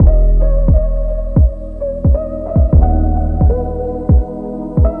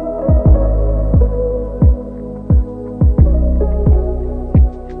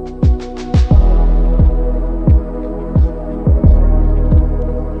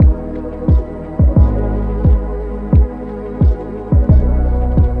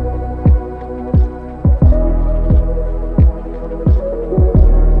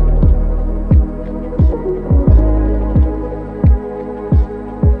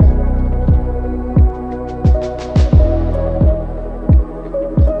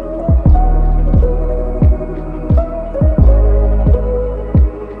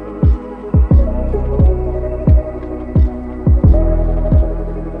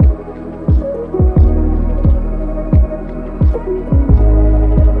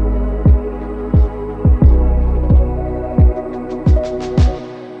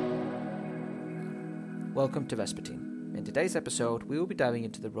welcome to Vespertine. In today's episode, we will be diving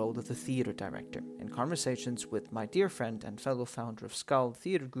into the role of the theatre director in conversations with my dear friend and fellow founder of Skald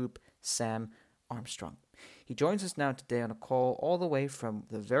Theatre Group, Sam Armstrong. He joins us now today on a call all the way from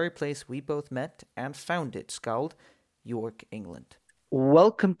the very place we both met and founded Skald, York, England.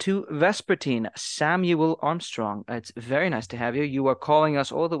 Welcome to Vespertine, Samuel Armstrong. It's very nice to have you. You are calling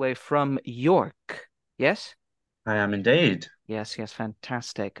us all the way from York, yes? I am indeed. Yes,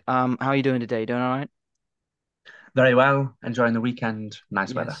 fantastic. How are you doing today? Doing all right? Very well. Enjoying the weekend.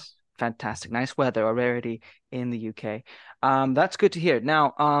 Nice weather. Yes, fantastic. Nice weather, a rarity in the UK. That's good to hear.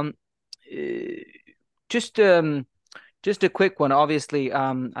 Now, uh, just just a quick one. Obviously,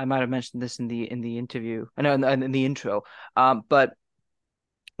 I might have mentioned this in the interview, I know in the intro. But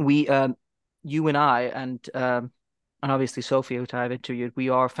we, you and obviously Sophie, who I've interviewed, we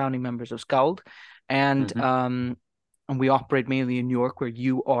are founding members of Skald, and hmm um, and we operate mainly in New York, where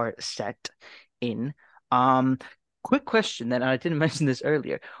you are set in. Um, Quick question then, and I didn't mention this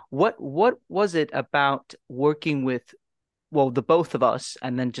earlier. What was it about working with, well, the both of us,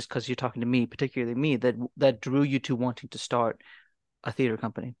 and then just because you're talking to me, particularly me, that drew you to wanting to start a theater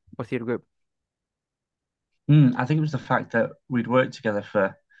company or theater group? I think it was the fact that we'd worked together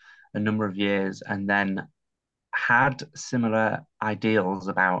for a number of years and then had similar ideals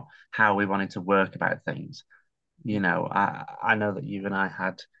about how we wanted to work about things. I know that you and I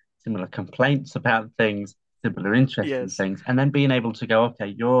had similar complaints about things, similar interests in Yes. things, and then being able to go, okay,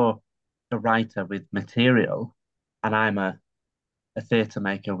 you're a writer with material, and I'm a theatre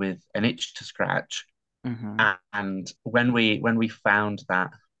maker with an itch to scratch. Mm-hmm. And when we found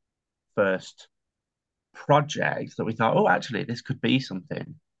that first project that we thought, oh, actually, this could be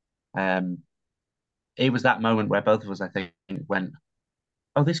something. Um, it was that moment where both of us, I think, went,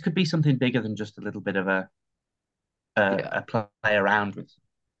 oh, this could be something bigger than just a little bit of Yeah. a play around with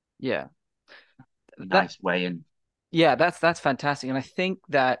Yeah. a That nice way in. Yeah, that's fantastic. And I think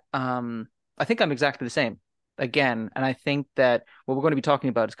that I think I'm exactly the same again. And I think that what we're going to be talking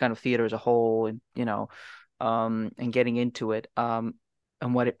about is kind of theater as a whole and and getting into it,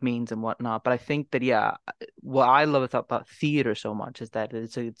 and what it means and whatnot. But I think that yeah, what I love about theater so much is that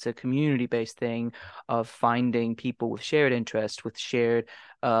it's a community based thing of finding people with shared interests, with shared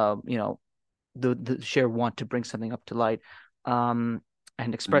the shared want to bring something up to light, and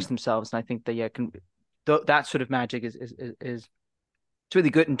express themselves. And I think that yeah, that sort of magic is it's really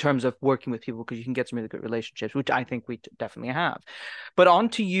good in terms of working with people because you can get some really good relationships, which I think we definitely have. But on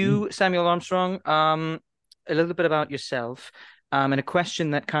to Mm. you, Samuel Armstrong. A little bit about yourself, and a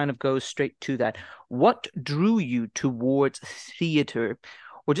question that kind of goes straight to that. What drew you towards theater,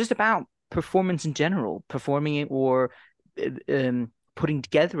 or just about performance in general, performing it or putting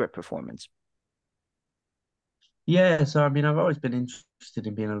together a performance? Yeah, so I mean, I've always been interested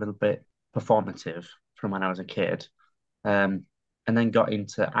in being a little bit performative from when I was a kid, um, and then got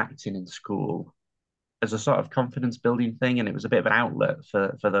into acting in school as a sort of confidence building thing, and it was a bit of an outlet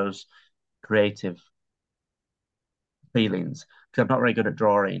for those creative feelings because I'm not very good at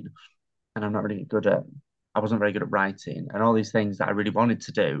drawing, and I'm not really good at I wasn't very good at writing, and all these things that I really wanted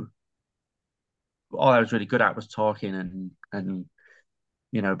to do. All I was really good at was talking and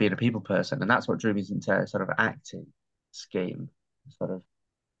being a people person, and that's what drew me into sort of acting scheme, sort of.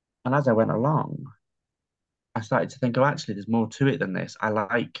 And as I went along, I started to think, oh, actually, there's more to it than this. I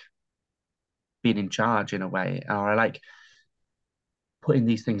like being in charge in a way, or I like putting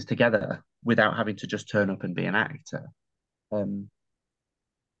these things together without having to just turn up and be an actor. Um,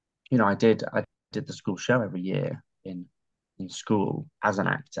 I did the school show every year in school as an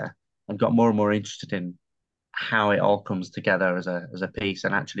actor, and got more and more interested in how it all comes together as a piece,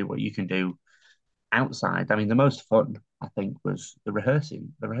 and actually what you can do outside. I mean, the most fun I think was the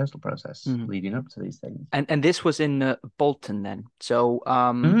rehearsal process Mhm. leading up to these things. And this was in Bolton then.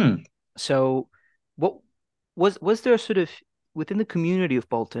 Mm, So what was there a sort of within the community of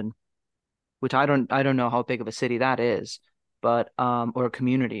Bolton, which I don't know how big of a city that is, but or a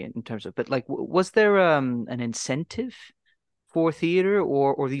community in terms of, but like was there an incentive for theater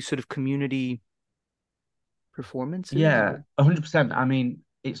or these sort of community performances yeah, or 100%. I mean,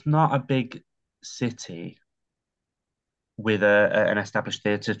 it's not a big city with an established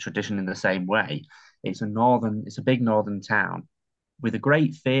theatre tradition in the same way. It's a big northern town with a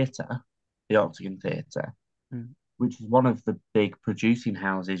great theatre, the Octagon Theatre, Mm. which is one of the big producing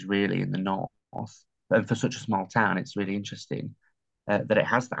houses really in the north. And for such a small town, it's really interesting that it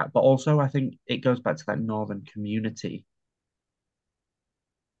has that. But also, I think it goes back to that northern community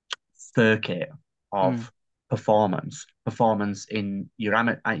circuit Mm. of performance in your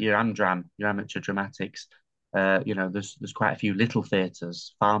your AmDram, your amateur dramatics. There's quite a few little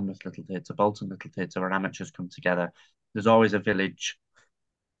theatres, Farmouth Little Theatre, Bolton Little Theatre, where amateurs come together. There's always a village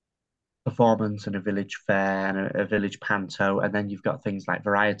performance and a village fair and a village panto, and then you've got things like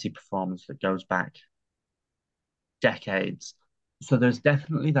variety performance that goes back decades. So there's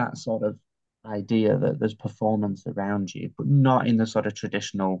definitely that sort of idea that there's performance around you, but not in the sort of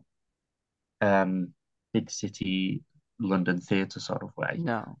traditional um, big city London theatre sort of way.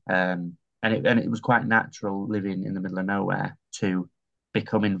 No. And it was quite natural living in the middle of nowhere to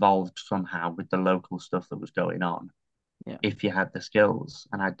become involved somehow with the local stuff that was going on Yeah. if you had the skills.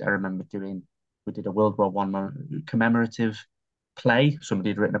 And I remember we did a World War I commemorative play. Somebody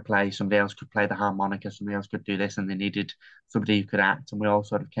had written a play, somebody else could play the harmonica, somebody else could do this, and they needed somebody who could act, and we all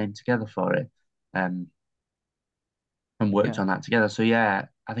sort of came together for it. And worked Yeah. on that together. So yeah,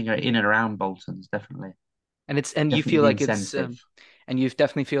 I think in and around Bolton's And you feel definitely the like it's incentive. and you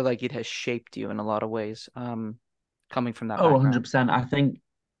definitely feel like it has shaped you in a lot of ways, coming from that Oh, background. 100%. I think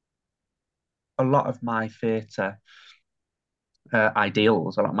a lot of my theatre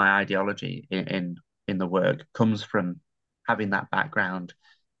ideals, a lot of my ideology in the work comes from having that background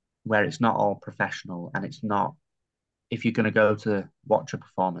where it's not all professional and it's not, if you're going to go to watch a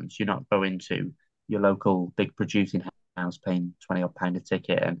performance, you're not going to your local big producing house paying 20 odd pound a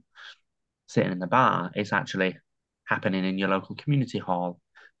ticket and sitting in the bar. It's actually happening in your local community hall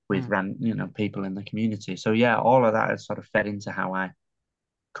with Mm. people in the community. So yeah, all of that has sort of fed into how I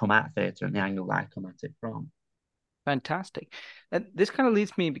come at theatre and the angle that I come at it from. Fantastic. And this kind of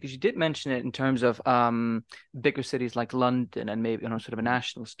leads me because you did mention it in terms of bigger cities like London and maybe on a sort of a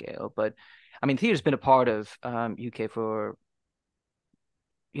national scale. But I mean, theatre's been a part of UK for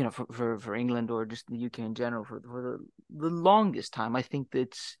for England or just the UK in general for the longest time. I think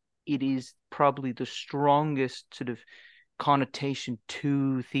that it is probably the strongest sort of connotation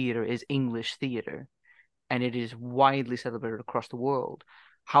to theater is English theater, and it is widely celebrated across the world.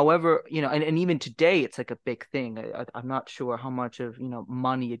 However, and even today, it's like a big thing. I'm not sure how much of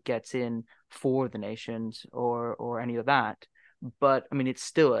money it gets in for the nations or any of that, but I mean, it's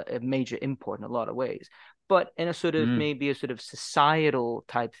still a major import in a lot of ways. But in a sort of Mm. maybe a sort of societal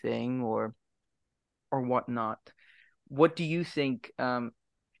type thing or whatnot, what do you think?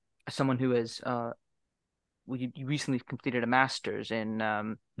 Someone who has well, you recently completed a master's in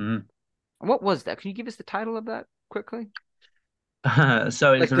Mm. what was that? Can you give us the title of that quickly? So it's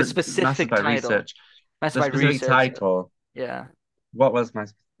Like a the master's specific by title. research. That's The by specific research. title, Yeah. what was my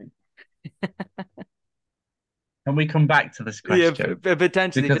specific? Can we come back to this Yeah, question?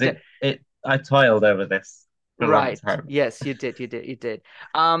 potentially, Because but it I toiled over this for a long right. time. Yes, you did. You did. You did.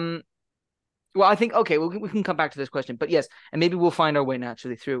 Um, well, I think okay, we can come back to this question, but yes, and maybe we'll find our way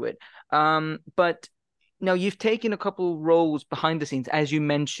naturally through it. But now you've taken a couple roles behind the scenes, as you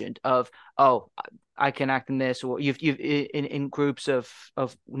mentioned, of oh, I can act in this, or you've in groups of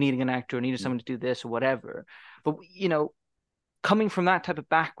needing an actor or needing someone to do this or whatever. But coming from that type of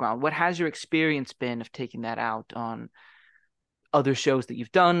background, what has your experience been of taking that out on other shows that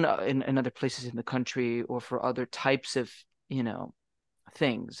you've done in other places in the country or for other types of, you know,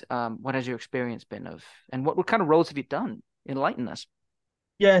 things? What has your experience been of, and what kind of roles have you done? Enlighten us.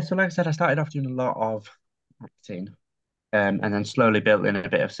 Yeah, so like I said, I started off doing a lot of acting, and then slowly built in a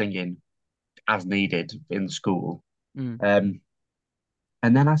bit of singing as needed in school. Mm. Um,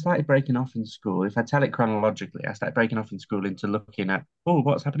 And then I started breaking off in school. If I tell it chronologically, I started breaking off in school into looking at, oh,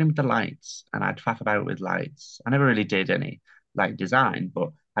 what's happening with the lights? And I'd faff about with lights. I never really did any light design, but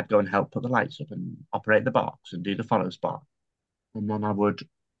I'd go and help put the lights up and operate the box and do the follow spot. And then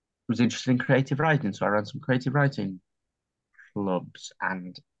was interested in creative writing. So I ran some creative writing clubs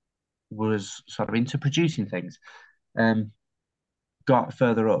and was sort of into producing things. Um, got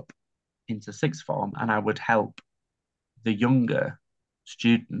further up into sixth form and I would help the younger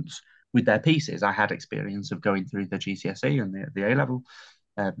students with their pieces. I had experience of going through the GCSE and the A level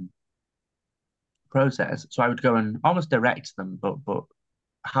um, process, so I would go and almost direct them, but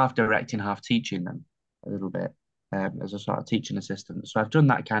half directing, half teaching them a little bit as a sort of teaching assistant. So I've done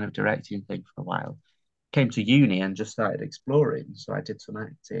that kind of directing thing for a while. Came to uni and just started exploring. So I did some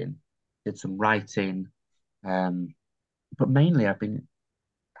acting, did some writing, um, but mainly I've been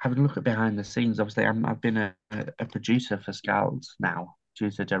having a look at behind the scenes. Obviously, I've been a producer for Skald now,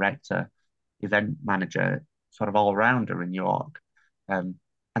 producer, director, event manager, sort of all rounder in York. Um,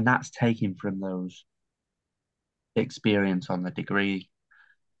 and that's taken from those experience on the degree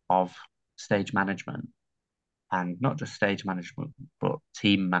of stage management and not just stage management, but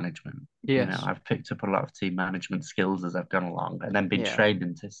team management. Yes. I've picked up a lot of team management skills as I've gone along and then been Yeah. trained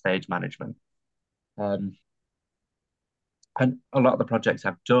into stage management. Um, and a lot of the projects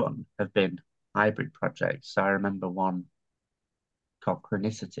I've done have been hybrid projects. So I remember one called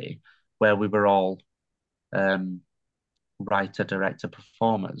Chronicity, where we were all um, writer, director,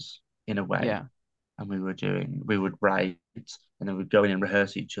 performers in a way. Yeah. And we would write and then we'd go in and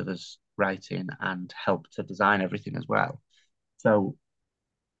rehearse each other's writing and help to design everything as well. So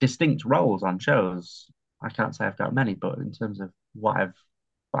distinct roles on shows, I can't say I've got many, but in terms of what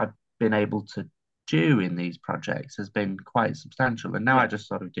I've been able to do in these projects has been quite substantial. And now I Yeah. just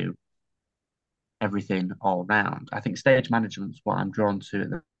sort of do everything all round. I think stage management's what I'm drawn to at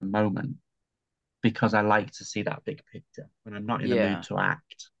the moment because I like to see that big picture. When I'm not in the mood Yeah. to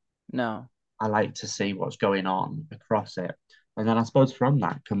act, No. I like to see what's going on across it. And then I suppose from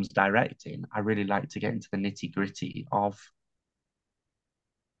that comes directing. I really like to get into the nitty gritty of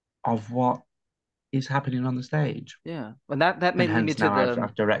what is happening on the stage. Yeah. And that And may lead me hence to now the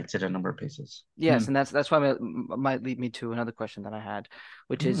I've directed a number of pieces. yes, and that's why it might lead me to another question that I had,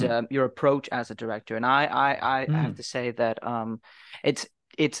 which is Mm. your approach as a director. And I have Mm. to say that it's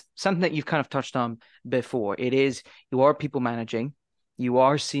it's something that you've kind of touched on before. It is you are people managing, you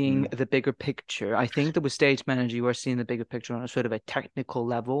are seeing Mm. the bigger picture. I think that with stage manager, you are seeing the bigger picture on a sort of a technical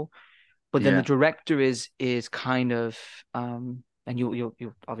level, but then the Yeah. director is kind of and you'll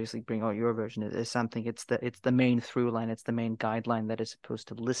obviously bring out your version is something it's the main through line, it's the main guideline that is supposed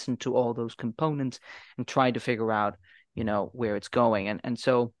to listen to all those components and try to figure out where it's going, and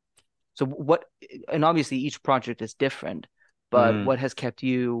so what, and obviously each project is different, but Mm. what has kept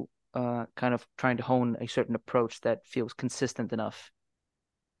you kind of trying to hone a certain approach that feels consistent enough,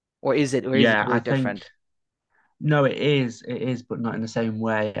 or is it Yeah, completely I think different? no, it is, but not in the same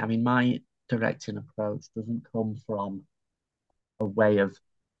way. I mean, my directing approach doesn't come from a way of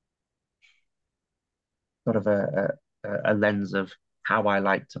sort of a lens of how I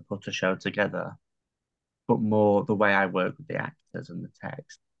like to put a show together, but more the way I work with the actors and the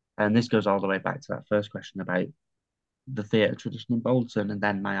text. And this goes all the way back to that first question about the theatre tradition in Bolton and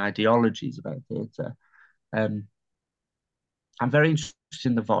then my ideologies about theatre. Um, I'm very interested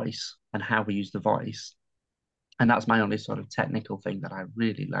in the voice and how we use the voice. And that's my only sort of technical thing that I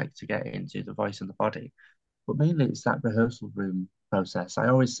really like to get into, the voice and the body. But mainly it's that rehearsal room process. I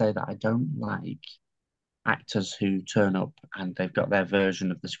always say that I don't like actors who turn up and they've got their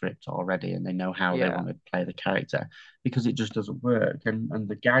version of the script already and they know how they Yeah. want to play the character because it just doesn't work. And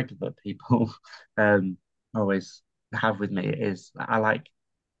the gag that people um, always have with me is I like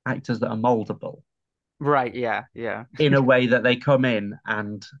actors that are moldable Right. Yeah. Yeah. in a way that they come in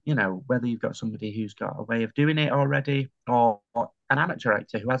and, you know, whether you've got somebody who's got a way of doing it already or an amateur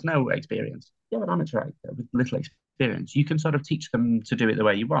actor who has no experience, you have an amateur actor with little experience, you can sort of teach them to do it the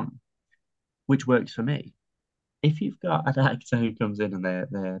way you want, which works for me. If you've got an actor who comes in and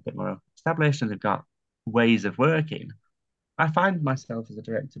they're a bit more established and they've got ways of working, I find myself as a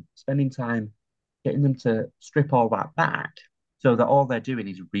director spending time getting them to strip all that back so that all they're doing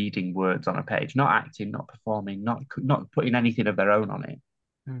is reading words on a page, not acting, not performing, not putting anything of their own on it,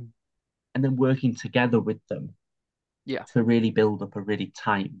 Mm. and then working together with them Yeah. to really build up a really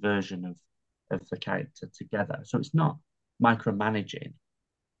tight version of the character together. So it's not micromanaging,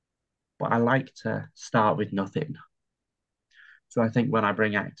 but I like to start with nothing. So I think when I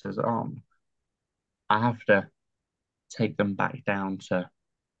bring actors on, I have to take them back down to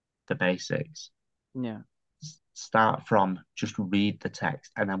the basics. Yeah. Start from just read the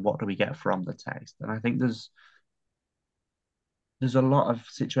text and then what do we get from the text? And I think there's a lot of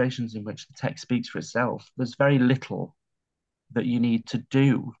situations in which the text speaks for itself. There's very little that you need to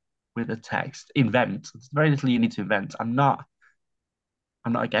do with a text. Invent. There's very little you need to invent. I'm not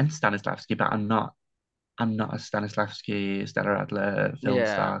against Stanislavski, but I'm not a Stanislavski, Stella Adler, film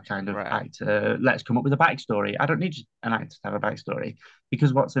Yeah. star kind of Right. actor. Let's come up with a backstory. I don't need an actor to have a backstory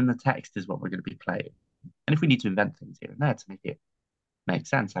because what's in the text is what we're going to be playing. And if we need to invent things here and there to make it make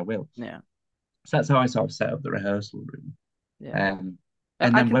sense, I will. Yeah. So that's how I sort of set up the rehearsal room. Yeah. And I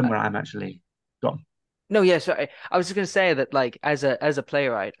then can. when I'm actually gone, No, yeah. So I was just gonna say that, like, as a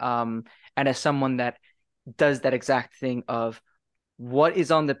playwright, and as someone that does that exact thing of what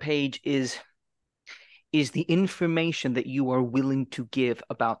is on the page is the information that you are willing to give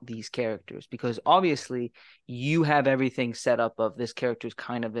about these characters, because obviously you have everything set up of this character's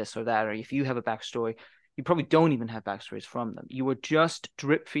kind of this or that, or if you have a backstory, you probably don't even have backstories from them. You are just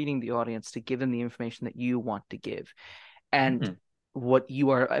drip feeding the audience to give them the information that you want to give. And mm, what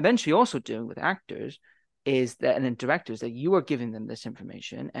you are eventually also doing with actors is that, and then directors, that you are giving them this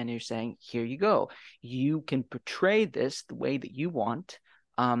information and you're saying, here you go. You can portray this the way that you want.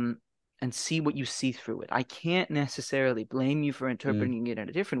 and see what you see through it. I can't necessarily blame you for Mm. interpreting it in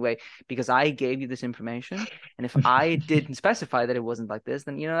a different way because I gave you this information. And if I didn't specify that it wasn't like this,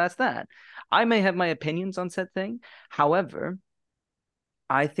 then, that's that. I may have my opinions on said thing. However,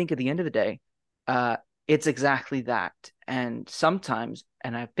 I think at the end of the day, uh, it's exactly that. And sometimes,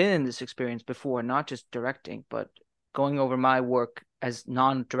 and I've been in this experience before, not just directing, but going over my work as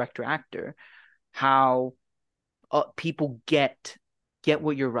non-director actor, how people get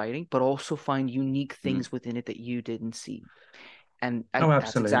what you're writing, but also find unique Mm. things within it that you didn't see. And Oh,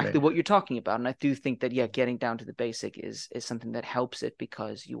 that's exactly absolutely. what you're talking about. And I do think that, yeah, getting down to the basic is something that helps it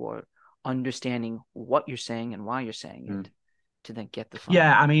because you are understanding what you're saying and why you're saying Mm. it to then get the final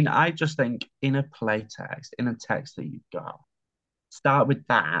Yeah, I thing. mean, I just think in a play text, in a text that you've got, start with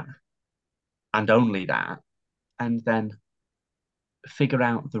that and only that, and then figure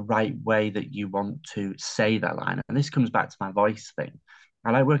out the right way that you want to say that line. And this comes back to my voice thing.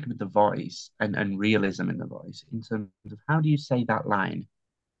 I like working with the voice and realism in the voice in terms of how do you say that line?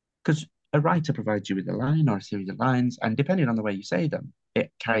 Because a writer provides you with a line or a series of lines, and depending on the way you say them,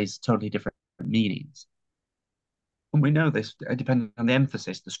 it carries totally different meanings. And we know this depending on the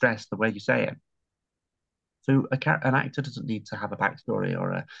emphasis, the stress, the way you say it. So an actor doesn't need to have a backstory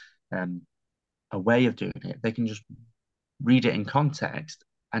or a way of doing it. They can just read it in context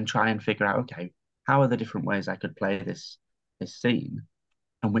and try and figure out, okay, how are the different ways I could play this scene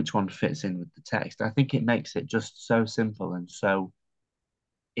and which one fits in with the text. I think it makes it just so simple and so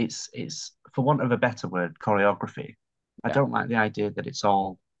it's for want of a better word, choreography. I Yeah, don't like the idea that it's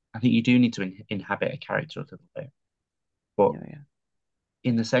all. I think you do need to inhabit a character a little bit, but yeah, yeah,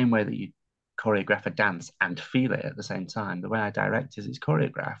 in the same way that you choreograph a dance and feel it at the same time, the way I direct is it's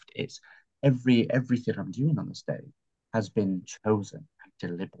choreographed. It's everything I'm doing on the stage has been chosen and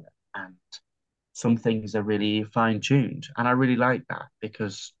deliberate, and some things are really fine tuned, and I really like that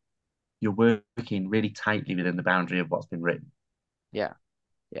because you're working really tightly within the boundary of what's been written. yeah,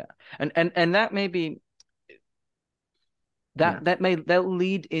 yeah. And that may be Yeah, that'll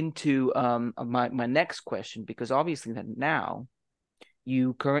lead into my next question because obviously that now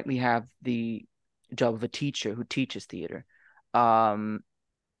you currently have the job of a teacher who teaches theater. Um,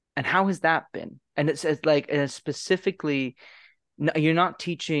 and how has that been? And it's like specifically, you're not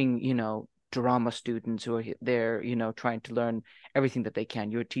teaching, drama students who are there, trying to learn everything that they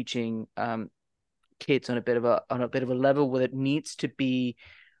can. You're teaching kids on a bit of a level where it needs to be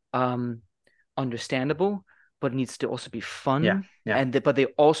um understandable, but it needs to also be yeah, fun, yeah. and but they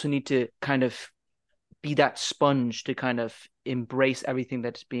also need to kind of be that sponge to kind of embrace everything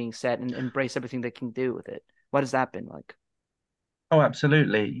that's being said and embrace everything they can do with it. What has that been like? Oh,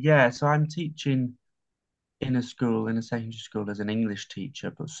 absolutely. Yeah. So I'm teaching in a school, in a secondary school as an English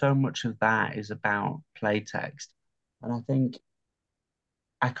teacher, but so much of that is about play text. And I think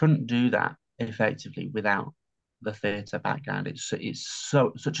I couldn't do that effectively without the theatre background. It's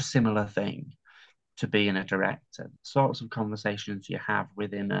such a similar thing to being a director. The sorts of conversations you have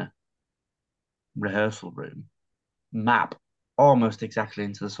within a rehearsal room map almost exactly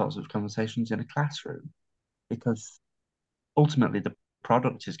into the sorts of conversations in a classroom because ultimately the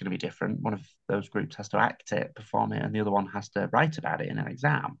product is going to be different. One of those groups has to act it, perform it, and the other one has to write about it in an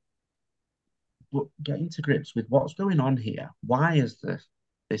exam. But getting to grips with what's going on here. Why is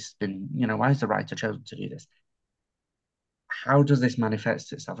this been, why has the writer chosen to do this? How does this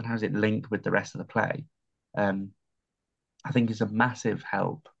manifest itself and how does it link with the rest of the play? Um, I think is a massive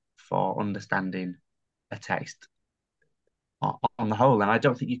help for understanding a text on the whole. And I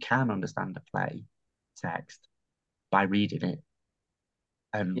don't think you can understand a play text by reading it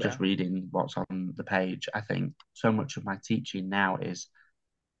and Yeah, just reading what's on the page. I think so much of my teaching now is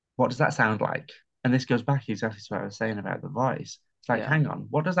what does that sound like? And this goes back exactly to what I was saying about the voice. It's like, yeah, hang on,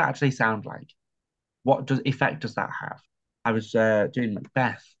 what does that actually sound like? What does effect does that have? I was doing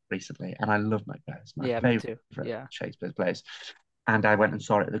Macbeth recently, and I love Macbeth. It's my yeah. Me favorite too. Yeah, Shakespeare plays. And I went and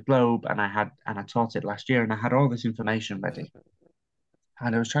saw it at the Globe, and I taught it last year, and I had all this information ready,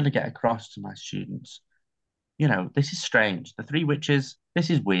 and I was trying to get across to my students, this is strange. The Three Witches,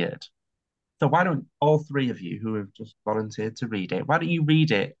 this is weird. So why don't all three of you who have just volunteered to read it, why don't you read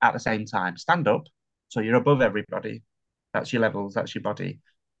it at the same time? Stand up, so you're above everybody. That's your levels, that's your body.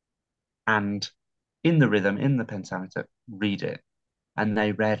 And in the rhythm, in the pentameter, read it. And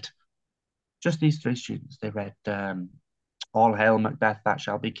they read, just these three students, they read All Hail Macbeth, That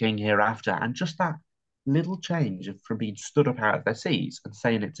Shall Be King Hereafter. And just that little change from being stood up out of their seats and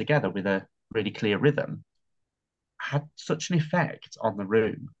saying it together with a really clear rhythm had such an effect on the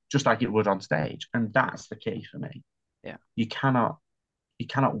room, just like it would on stage. And that's the key for me. yeah, You cannot you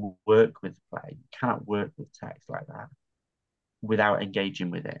cannot work with play, you cannot work with text like that without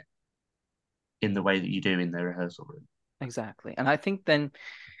engaging with it. in the way that you do in the rehearsal room. Exactly. And I think then,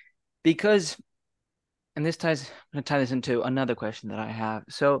 because, and this ties, I'm going to tie this into another question that I have.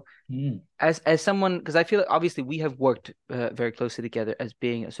 So Mm, as someone, because I feel like obviously we have worked very closely together as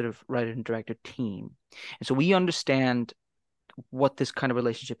being a sort of writer and director team. And so we understand what this kind of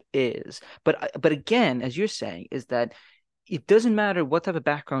relationship is. But again, as you're saying, is that it doesn't matter what type of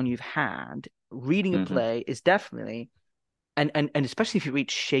background you've had, reading a hmm play is definitely, and especially if you read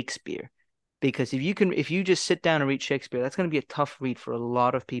Shakespeare, because if you just sit down and read Shakespeare, that's going to be a tough read for a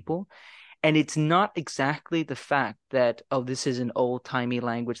lot of people. And it's not exactly the fact that, oh, this is an old-timey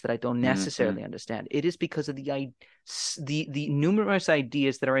language that I don't hmm necessarily understand. It is because of the numerous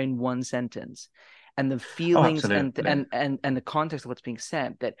ideas that are in one sentence and the Oh, feelings absolutely. and the context of what's being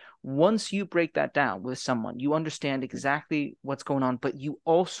said, that once you break that down with someone, you understand exactly what's going on, but you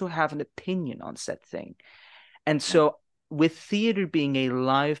also have an opinion on said thing. And Yeah. so with theater being a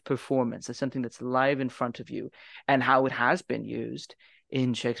live performance, it's something that's live in front of you, and how it has been used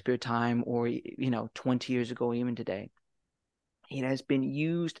in Shakespeare time, or 20 years ago, even today, it has been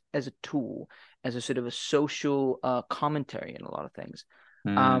used as a tool, as a sort of a social commentary in a lot of things.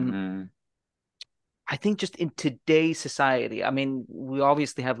 um hmm I think just in today's society, I mean, we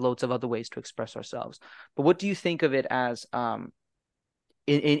obviously have loads of other ways to express ourselves, but what do you think of it as, in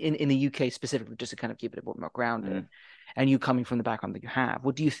the UK specifically, just to kind of keep it a bit more grounded, and you coming from the background that you have,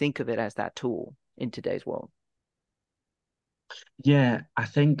 what do you think of it as that tool in today's world? Yeah, I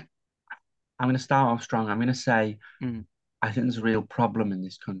think I'm going to start off strong. I'm going to say Mm, I think there's a real problem in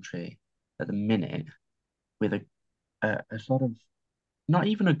this country at the minute with a sort of not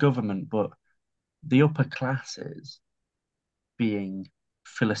even a government, but the upper classes being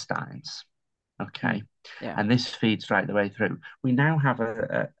Philistines. mm, Okay. yeah, And this feeds right the way through. We now have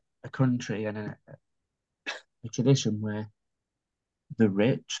a country and a tradition where the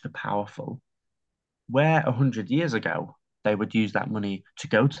rich, the powerful, where 100 years ago they would use that money to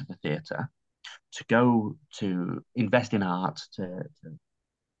go to the theatre, to go to invest in art, to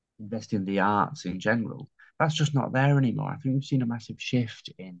invest in the arts in general. That's just not there anymore. I think we've seen a massive shift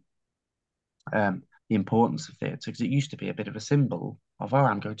in the importance of theatre because it used to be a bit of a symbol of, oh,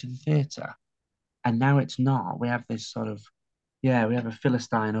 I'm going to the theatre. And now it's not. We have this sort of, yeah, we have a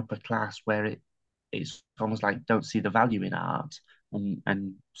Philistine upper class where it's almost like don't see the value in art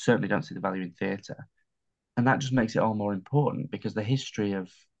and certainly don't see the value in theatre. And that just makes it all more important because the history of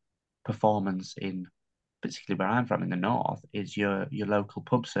performance in particularly where I'm from in the north is your local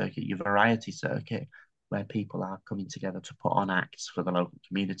pub circuit, your variety circuit, where people are coming together to put on acts for the local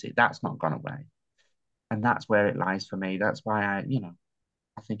community. That's not gone away. And that's where it lies for me. That's why I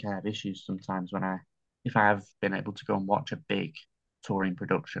think I have issues sometimes if I have been able to go and watch a big touring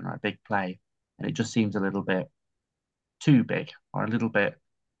production or a big play, and it just seems a little bit too big or a little bit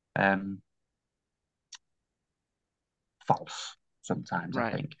um, false sometimes, I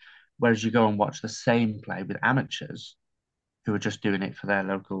right. think. Whereas you go and watch the same play with amateurs who are just doing it for their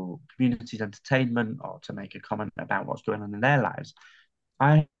local community's entertainment or to make a comment about what's going on in their lives.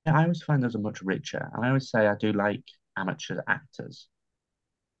 I always find those are much richer. And I always say I do like amateur actors,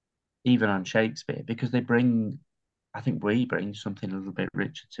 even on Shakespeare, because I think we bring something a little bit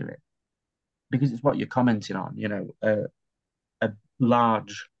richer to it. Because it's what you're commenting on, a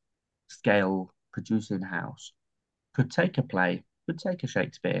large scale producing house could take a play, could take a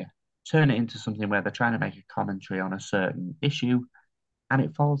Shakespeare, turn it into something where they're trying to make a commentary on a certain issue, and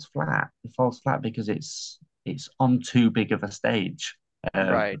it falls flat. It falls flat because it's on too big of a stage,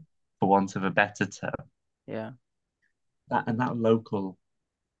 Right. for want of a better term. Yeah. That local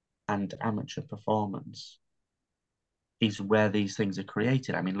and amateur performance is where these things are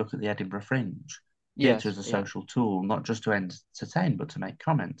created. I mean, look at the Edinburgh Fringe. Theatre Yes. as a Yeah. social tool, not just to entertain, but to make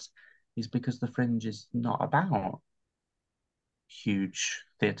comments, is because the Fringe is not about huge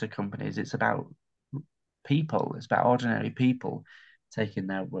theatre companies. It's about people. It's about ordinary people taking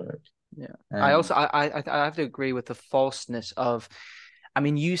their work. Yeah. I Um, also I have to agree with the falseness of, I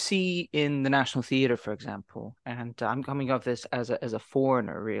mean, you see in the National Theatre, for example, and I'm coming of this as a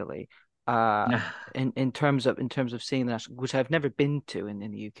foreigner, really, uh, in terms of seeing the national, which I've never been to in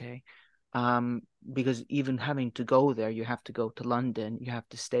the UK, because even having to go there, you have to go to London, you have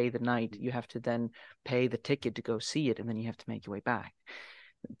to stay the night, you have to then pay the ticket to go see it, and then you have to make your way back.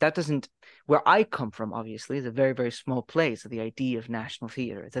 That doesn't, where I come from, obviously, is a very, very small place. The idea of national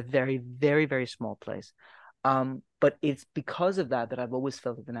theater, it's a very, very, very small place. But it's because of that that I've always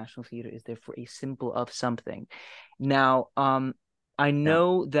felt that the National Theatre is there for a symbol of something. Now, I yeah.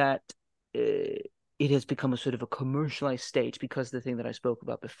 know that it has become a sort of a commercialized stage because of the thing that I spoke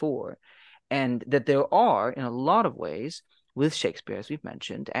about before, and that there are, in a lot of ways, with Shakespeare, as we've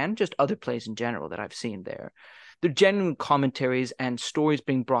mentioned, and just other plays in general that I've seen there. They're genuine commentaries and stories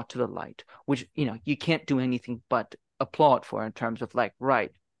being brought to the light, which, you can't do anything but applaud for in terms of like,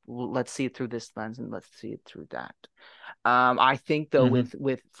 right, well, let's see it through this lens and let's see it through that. I think though Hmm.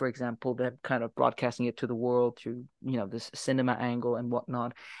 with for example, them kind of broadcasting it to the world through, this cinema angle and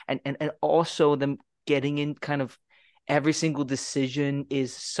whatnot, and also them getting in kind of every single decision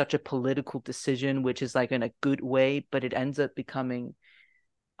is such a political decision, which is like in a good way, but it ends up becoming,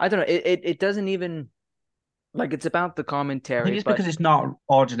 I don't know, it doesn't even like it's about the I think commentary, it's but because it's not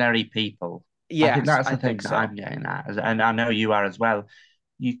ordinary people. I think yes, that's I the think thing that so. I'm getting at, and I know you are as well.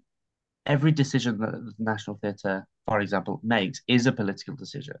 You Every decision that the National Theatre, for example, makes is a political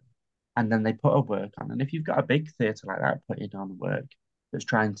decision, and then they put a work on. And if you've got a big theatre like that putting on work that's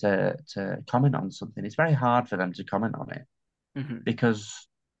trying to comment on something, it's very hard for them to comment on it Hmm. because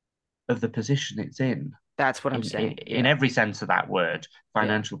of the position it's That's what I'm in saying. in Yeah, every sense of that word, yeah,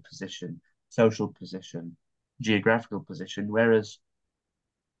 financial position, social position, geographical position. Whereas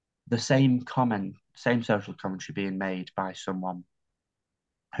the same comment, same social commentary being made by someone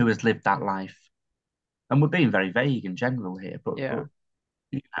who has lived that life, and we're being very vague and general here, but yeah,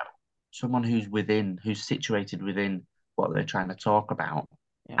 you know, someone who's situated within what they're trying to talk about,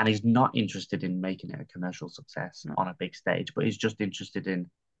 yeah. and is not interested in making it a commercial success No, on a big stage, but is just interested in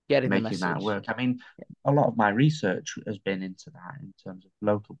getting the making that message. work. I mean, a lot of my research has been into that in terms of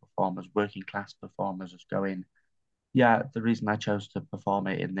local performers, working class performers, just going, yeah, the reason I chose to perform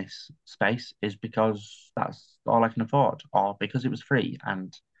it in this space is because that's all I can afford, or because it was free.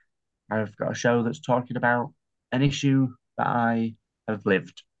 And I've got a show that's talking about an issue that I have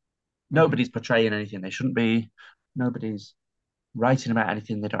lived. Hmm. Nobody's portraying anything they shouldn't be. Nobody's writing about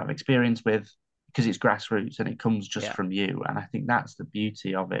anything they don't have experience with because it's grassroots and it comes just Yeah. from you. And I think that's the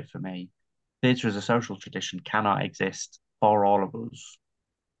beauty of it for me. Theatre as a social tradition cannot exist for all of us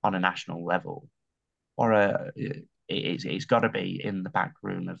on a national level, or it's got to be in the back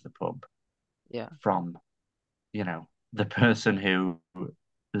room of the pub Yeah. from the person who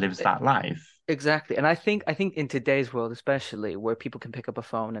lives E- that life. Exactly. And I think in today's world, especially where people can pick up a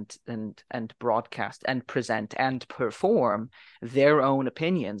phone and broadcast and present and perform their own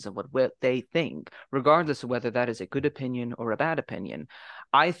opinions of what they think, regardless of whether that is a good opinion or a bad opinion,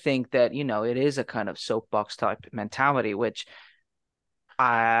 I think that, it is a kind of soapbox type mentality, which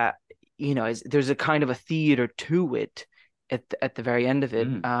uh there's a kind of a theater to it at the very end of it.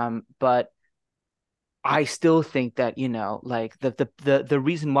 Mm, But I still think that, like the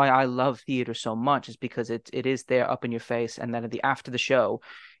reason why I love theater so much is because it is there up in your face, and then after the show,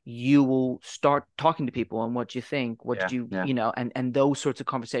 you will start talking to people and what you think, what did yeah, you, yeah, and those sorts of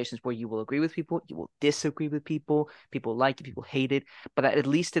conversations where you will agree with people, you will disagree with people, people like it, people hate it, but at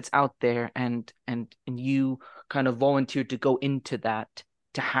least it's out there, and you kind of volunteered to go into that,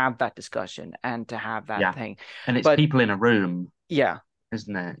 to have that discussion and to have that yeah. thing. And it's But people in a room, yeah,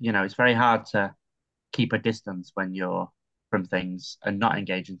 isn't it? It's very hard to keep a distance when you're from things and not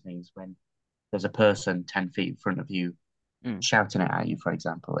engage in things when there's a person 10 feet in front of you mm, shouting it at you, for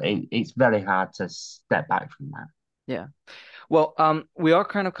example. It's very hard to step back from that. yeah. Well, we are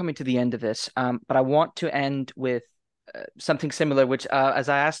kind of coming to the end of this, but I want to end with something similar, which, as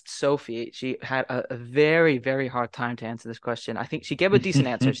I asked Sophie, she had a very, very hard time to answer this question. I think she gave a decent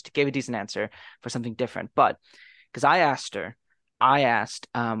answer. She gave a decent answer for something different, but because I asked,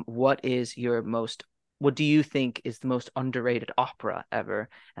 what do you think is the most underrated opera ever?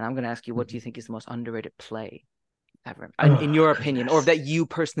 And I'm going to ask you, what do you think is the most underrated play ever, in Oh, your opinion, or goodness. that you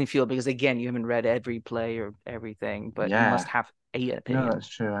personally feel? Because again, you haven't read every play or everything, but you must Yeah, have a no, opinion. that's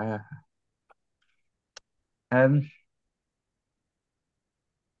true. Um,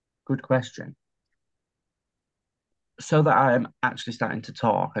 Good question. So that I am actually starting to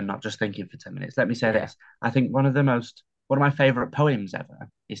talk and not just thinking for 10 minutes, let me say Yeah. this. I think one of my favorite poems ever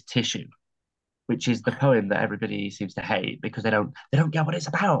is Tissue, which is the poem that everybody seems to hate because they don't get what it's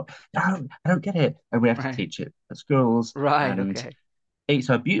about. I don't get it. And we have to Right. teach it at schools. Right. And Okay. it's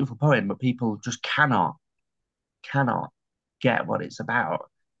a beautiful poem, but people just cannot get what it's about.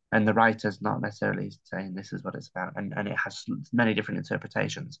 And the writer's not necessarily saying this is what it's about. And it has many different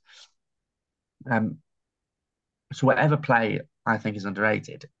interpretations. Um, so whatever play I think is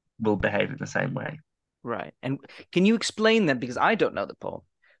underrated will behave in the same way. Right. And can you explain that? Because I don't know the poem.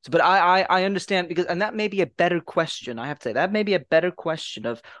 So, but I understand, because, and that may be a better question. I have to say that may be a better question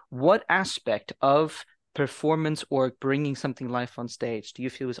of what aspect of performance or bringing something live on stage do you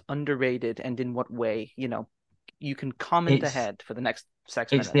feel is underrated, and in what way? You can comment It's ahead for the next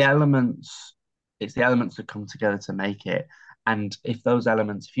six it's the minutes. elements it's the elements that come together to make it. And if those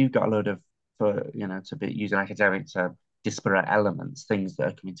elements, if you've got a load of, for to be using academic term, disparate elements, things that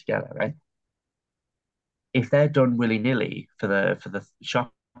are coming together, right? If they're done willy-nilly for the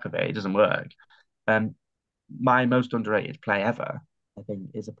shock of it, it doesn't work. Um, my most underrated play ever, I think,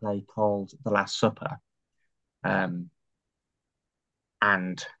 is a play called The Last Supper. Um,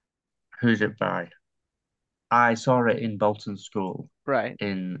 and who's it by? I saw it in Bolton School, Right.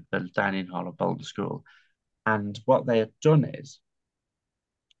 in the dining hall of Bolton School. And what they had done is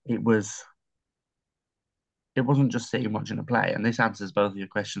it was it wasn't just sitting watching a play, and this answers both of your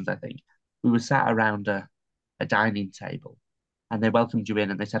questions, I think. We were sat around a dining table and they welcomed you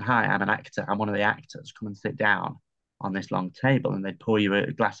in and they said, "Hi, I'm an actor. I'm one of the actors. Come and sit down on this long table." And they'd pour you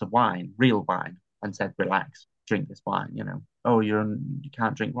a glass of wine, real wine, and said, "Relax, drink this wine, you know. Oh, you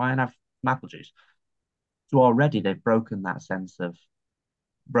can't drink wine, have some apple juice." So already they've broken those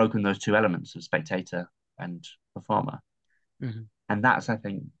two elements of spectator and performer. Hmm. And that's, I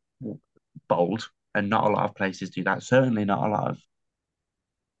think, bold. And not a lot of places do that. Certainly not a lot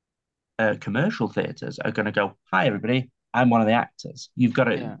of commercial theatres are going to go, "Hi, everybody, I'm one of the actors." You've got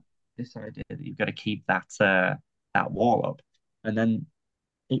to, Yeah. this idea that you've got to keep that wall up. And then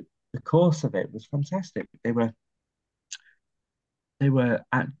the course of it was fantastic. They were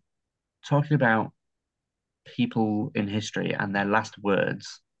talking about people in history and their last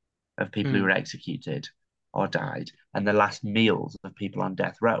words of people who Mm. were executed or died, and the last meals of people on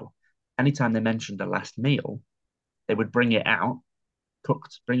death row. Anytime they mentioned a last meal, they would bring it out,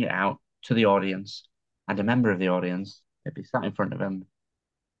 cooked, bring it out to the audience, and a member of the audience, they'd be sat in front of them,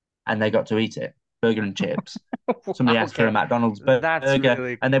 and they got to eat it, burger and chips. Wow, Somebody asked for a okay. McDonald's That's burger,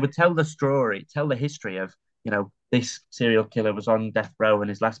 really and they would tell the story, tell the history of, this serial killer was on death row and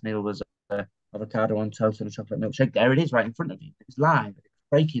his last meal was avocado on toast and a chocolate milkshake. There it is, right in front of you. It's live. It's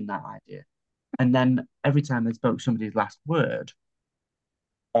breaking that idea. And then every time they spoke somebody's last word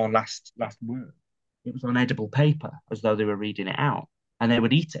or last word, it was on edible paper as though they were reading it out, and they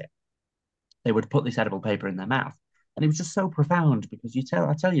would eat it. They would put this edible paper in their mouth, and it was just so profound because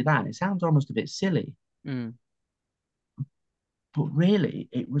I tell you that, and it sounds almost a bit silly, mm. but really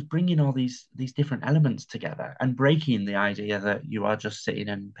it was bringing all these different elements together and breaking the idea that you are just sitting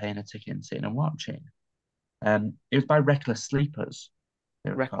and paying a ticket and sitting and watching. It was by Reckless Sleepers. They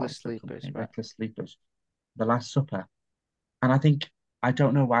were Reckless called, the sleepers, company right? Reckless Sleepers. The Last Supper. And I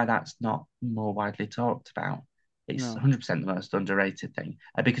don't know why that's not more widely talked about. It's No. 100% the most underrated thing,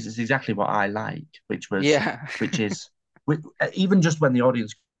 because it's exactly what I like, Yeah. which is, even just when the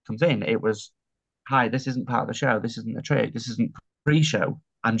audience comes in, it was, "Hi, this isn't part of the show. This isn't the trick. This isn't pre-show.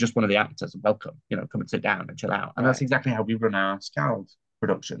 I'm just one of the actors. Welcome. Come and sit down and chill out." And that's Right. exactly how we run our Skald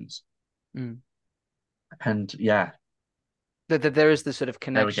productions. Mm. And yeah, That there is this sort of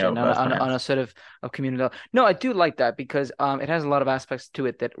there we go. connection That's my on a answer. sort of community level. No, I do like that because it has a lot of aspects to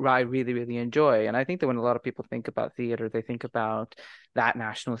it that I really, really enjoy. And I think that when a lot of people think about theater, they think about that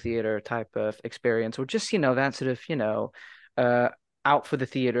national theater type of experience, or just, that sort of, uh, out for the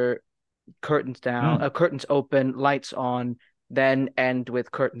theater, curtains down, Mm, curtains open, lights on, then end with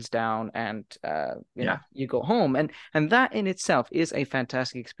curtains down, and yeah, you go home, and that in itself is a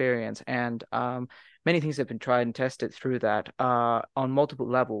fantastic experience, and many things have been tried and tested through that on multiple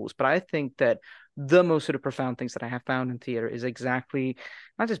levels. But I think that the most sort of profound things that I have found in theater is exactly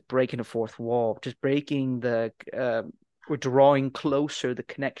not just breaking the fourth wall, just breaking the or drawing closer the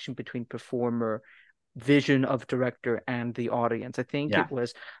connection between performer, vision of director, and the audience. I think yeah, it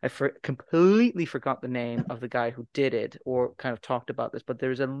was completely forgot the name of the guy who did it or kind of talked about this, but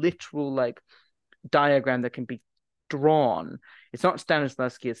there's a literal like diagram that can be drawn. It's not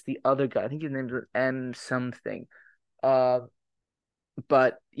Stanislavski, it's the other guy. I think his name is M something. Uh,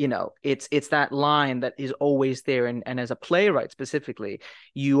 but it's that line that is always there, and as a playwright specifically,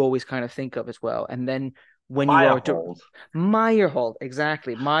 you always kind of think of as well. And then when you are Firehold. Meyerhold,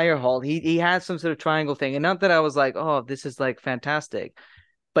 exactly. Meyerhold. He has some sort of triangle thing. And not that I was like, oh, this is like fantastic.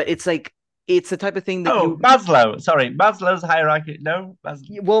 But it's like it's the type of thing that Oh, you Maslow. Sorry, Maslow's hierarchy. No,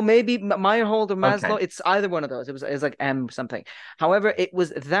 well, maybe Meyerhold or Maslow. okay. It's either one of those. It was like M something. However, it was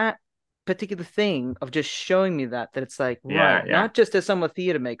that particular thing of just showing me that it's like, Yeah, right, yeah. not just as some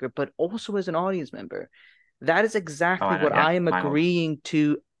theater maker, but also as an audience member. That is Oh, exactly I know. what Yeah, I am my hold. agreeing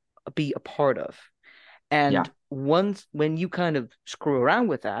to be a part of. And Yeah, once when you kind of screw around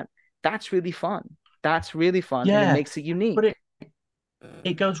with that, that's really fun. That's really fun, and it yeah. makes it But unique.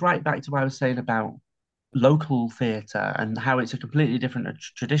 it goes right back to what I was saying about local theatre and how it's a completely different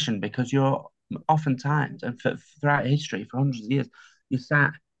tradition, because you're oftentimes, and throughout history for hundreds of years, you're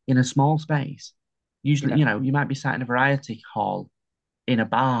sat in a small space. Usually, Yeah. you might be sat in a variety hall, in a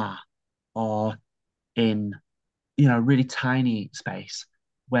bar, or in, a really tiny space.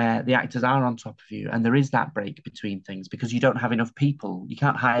 where the actors are on top of you and there is that break between things because you don't have enough people. You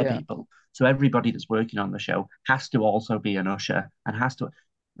can't hire Yeah. people. So everybody that's working on the show has to also be an usher and has to,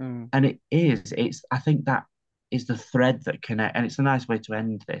 Mm. and I think that is the thread that connect, and it's a nice way to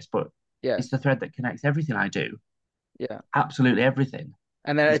end this, but it's the Yes. thread that connects everything I do. Yeah. Absolutely everything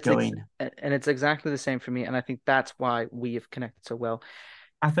And then is going. it's exactly the same for me. And I think that's why we have connected so well.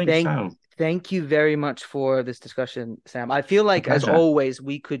 I think Thank so. thank you very much for this discussion, Sam. I feel A like as pleasure. always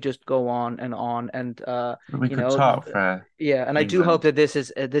we could just go on and We you could know talk for yeah, and I do hope England.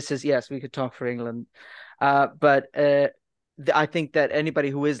 that this is yes, we could talk for England. But I think that anybody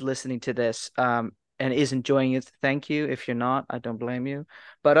who is listening to this and is enjoying it, thank you. If you're not, I don't blame you.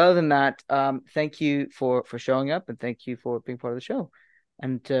 But other than that, thank you for showing up and thank you for being part of the show.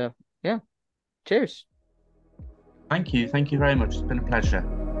 And yeah, cheers. Thank you. Thank you very much. It's been a pleasure.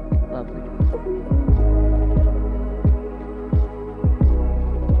 Lovely.